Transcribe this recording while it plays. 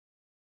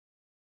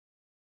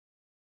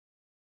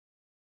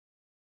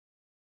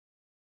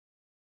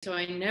so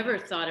I never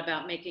thought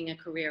about making a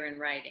career in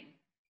writing.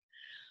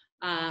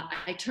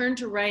 I turned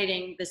to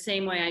writing the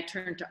same way I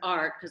turned to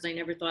art, because I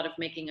never thought of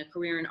making a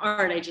career in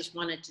art. I just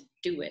wanted to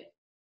do it.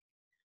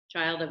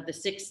 Child of the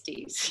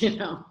 60s, you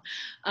know.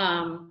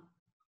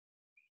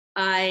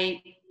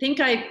 I think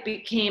I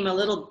became a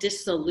little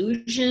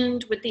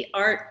disillusioned with the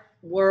art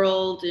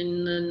world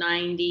in the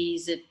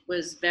 90s. It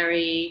was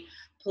very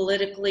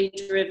politically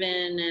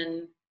driven,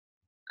 and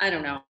I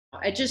don't know.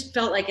 I just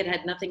felt like it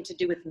had nothing to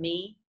do with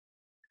me,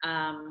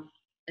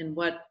 and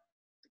what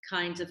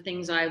kinds of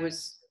things I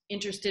was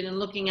interested in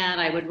looking at.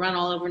 I would run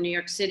all over New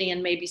York City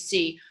and maybe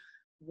see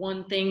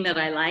one thing that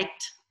I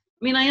liked.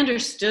 I mean, I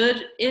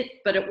understood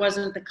it, but it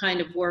wasn't the kind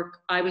of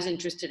work I was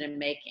interested in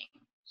making.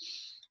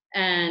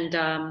 And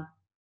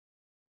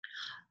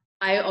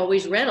I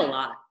always read a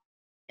lot.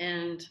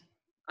 And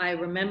I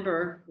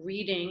remember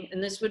reading,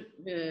 and this would,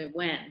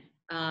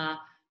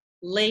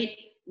 late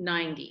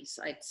 90s,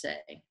 I'd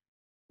say,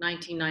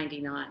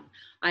 1999.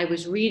 I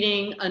was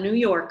reading a New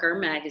Yorker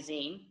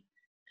magazine,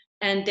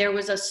 and there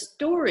was a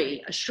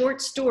story, a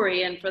short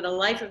story, and for the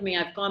life of me,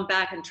 I've gone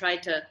back and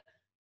tried to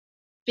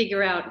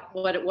figure out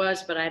what it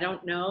was, but I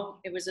don't know.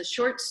 It was a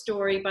short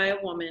story by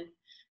a woman,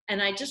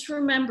 and I just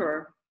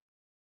remember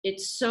it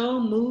so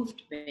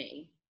moved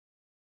me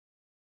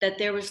that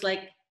there was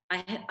like,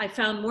 I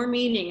found more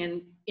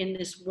meaning in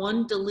this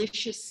one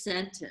delicious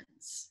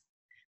sentence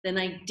than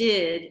I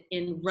did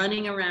in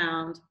running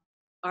around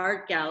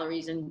art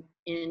galleries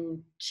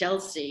in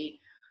Chelsea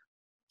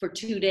for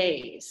 2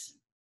 days.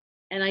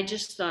 And I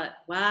just thought,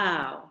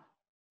 wow,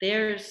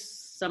 there's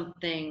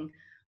something,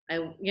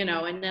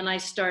 and then I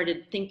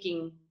started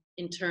thinking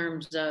in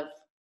terms of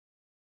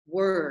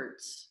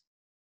words.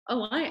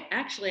 Oh, I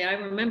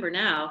remember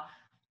now.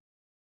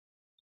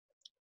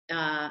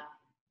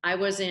 I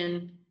was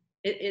in,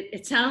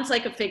 it sounds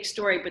like a fake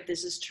story, but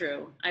this is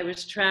true. I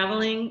was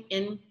traveling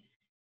in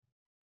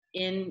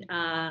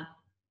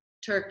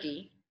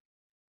Turkey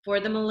for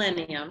the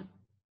millennium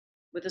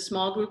with a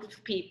small group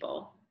of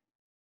people,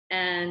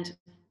 and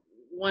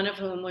one of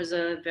whom was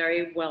a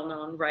very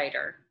well-known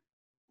writer.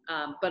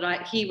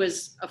 But he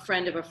was a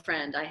friend of a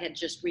friend. I had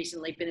just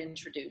recently been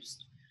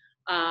introduced.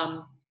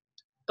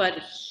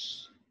 But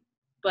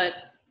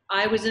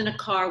I was in a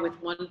car with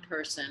one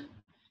person,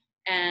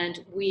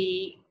 and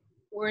we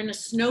were in a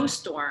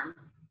snowstorm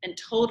and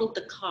totaled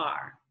the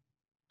car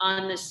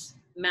on this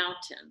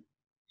mountain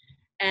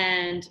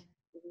and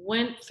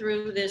went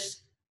through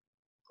this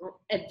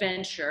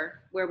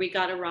adventure where we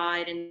got a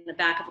ride in the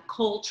back of a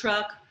coal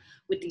truck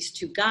with these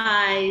two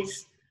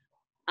guys.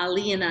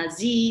 Ali and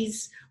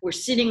Aziz were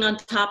sitting on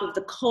top of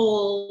the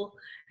coal,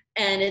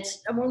 and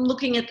we're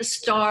looking at the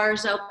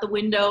stars out the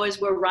window as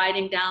we're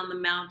riding down the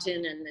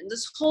mountain, and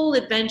this whole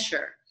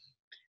adventure.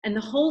 And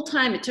the whole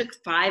time, it took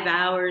 5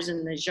 hours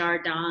in the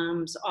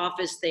gendarme's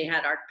office. They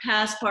had our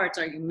passports.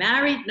 Are you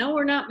married? No,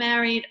 we're not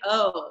married.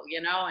 Oh,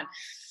 and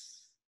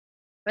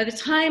by the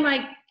time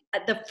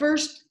the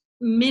first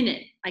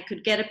minute I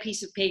could get a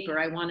piece of paper,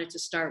 I wanted to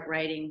start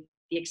writing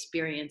the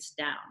experience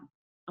down.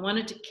 I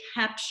wanted to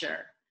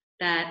capture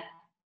that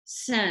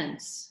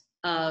sense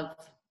of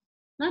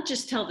not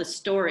just tell the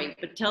story,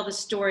 but tell the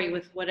story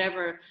with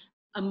whatever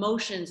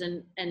emotions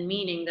and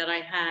meaning that I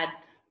had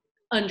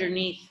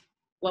underneath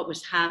what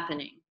was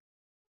happening.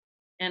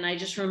 And I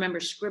just remember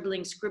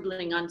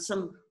scribbling on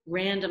some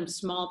random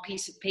small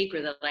piece of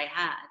paper that I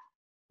had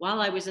while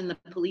I was in the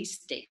police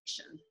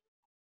station,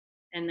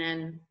 and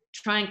then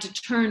trying to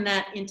turn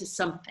that into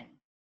something.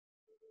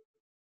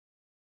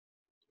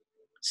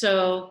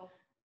 So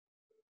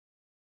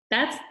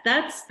that's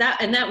that,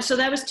 and that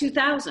was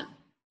 2000.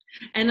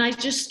 And I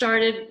just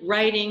started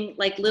writing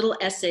like little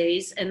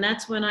essays, and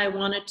that's when I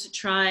wanted to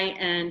try,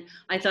 and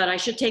I thought I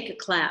should take a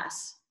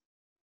class.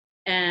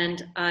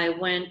 And I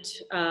went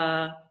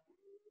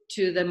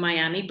to the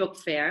Miami Book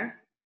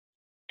Fair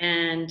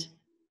and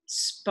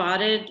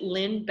spotted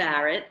Lynn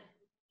Barrett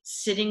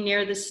sitting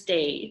near the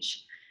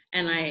stage.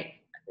 And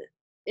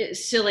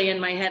silly in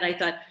my head, I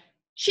thought,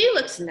 she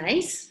looks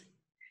nice.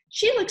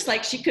 She looks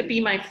like she could be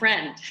my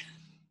friend.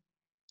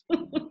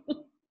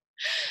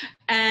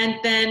 And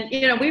then,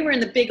 we were in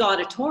the big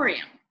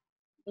auditorium.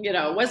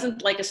 It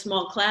wasn't like a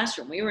small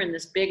classroom. We were in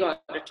this big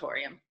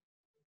auditorium.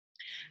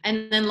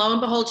 And then lo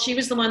and behold, she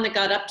was the one that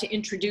got up to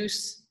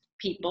introduce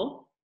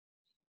people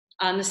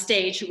on the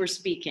stage who were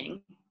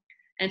speaking.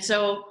 And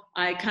so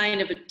I kind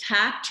of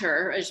attacked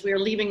her as we were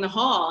leaving the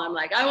hall. I'm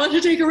like, I want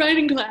to take a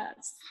writing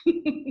class.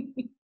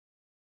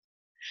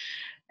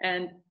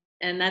 And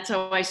that's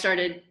how I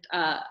started.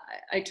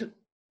 I took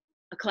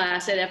a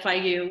class at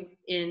FIU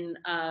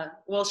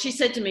she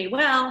said to me,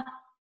 well,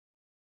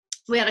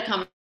 we had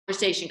a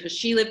conversation because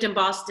she lived in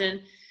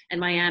Boston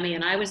and Miami,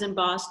 and I was in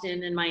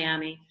Boston and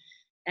Miami.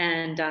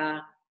 And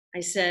I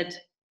said,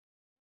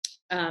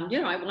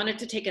 I wanted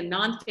to take a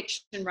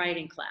nonfiction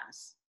writing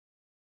class.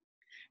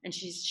 And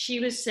she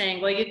was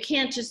saying, well, you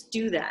can't just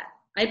do that.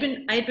 I'd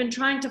been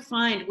trying to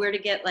find where to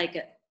get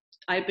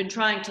I'd been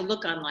trying to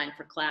look online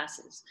for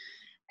classes.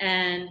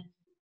 And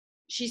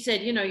she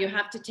said, you know, you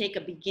have to take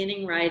a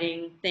beginning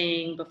writing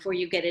thing before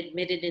you get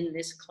admitted in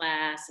this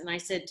class. And I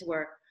said to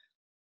her,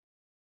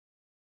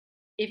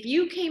 if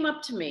you came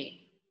up to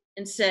me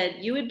and said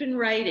you had been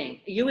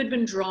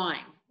drawing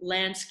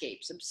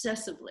landscapes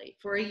obsessively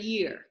for a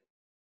year,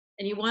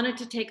 and you wanted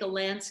to take a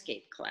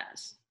landscape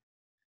class,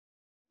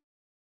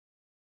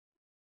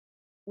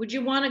 would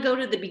you want to go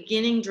to the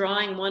beginning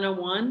drawing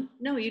 101?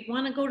 No, you'd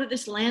want to go to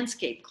this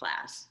landscape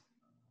class.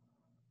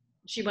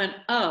 She went,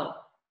 oh,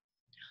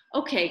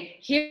 okay,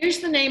 here's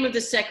the name of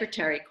the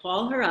secretary,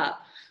 call her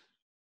up.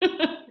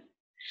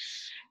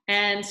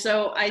 And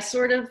so I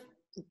sort of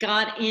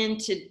got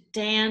into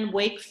Dan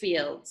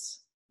Wakefield's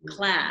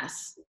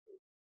class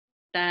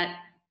that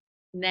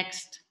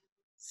next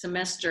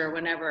semester,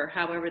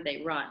 however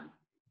they run.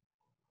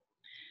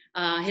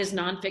 His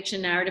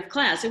nonfiction narrative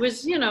class. It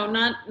was, you know,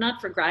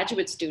 not for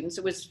graduate students.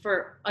 It was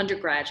for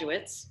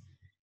undergraduates.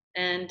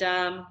 And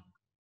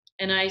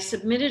I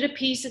submitted a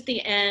piece at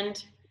the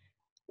end,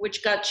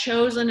 which got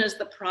chosen as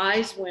the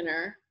prize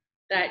winner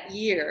that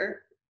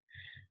year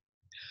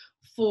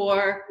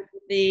for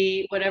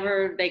the,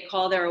 whatever they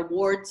call their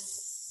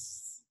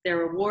awards,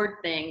 their award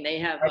thing. They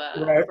have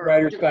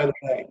Writers by the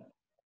Bay.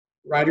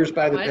 Writers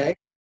by the Bay.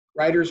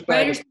 Writers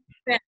by the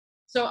Bay.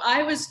 So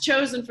I was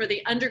chosen for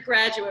the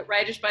undergraduate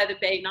Writers by the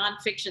Bay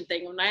nonfiction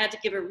thing. When I had to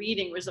give a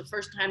reading, it was the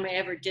first time I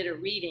ever did a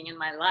reading in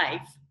my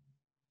life.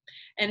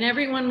 And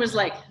everyone was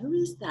like, who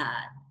is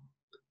that?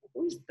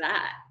 Who's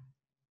that?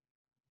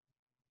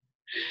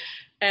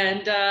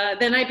 And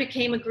then I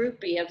became a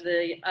groupie of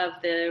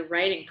the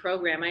writing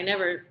program. I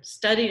never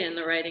studied in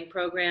the writing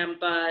program,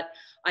 but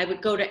I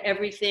would go to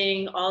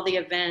everything, all the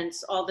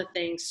events, all the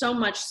things, so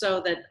much so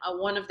that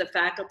one of the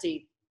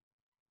faculty,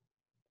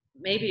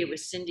 maybe it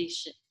was Cindy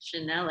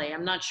Chinelli,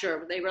 I'm not sure,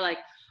 but they were like,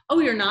 oh,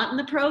 you're not in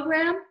the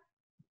program?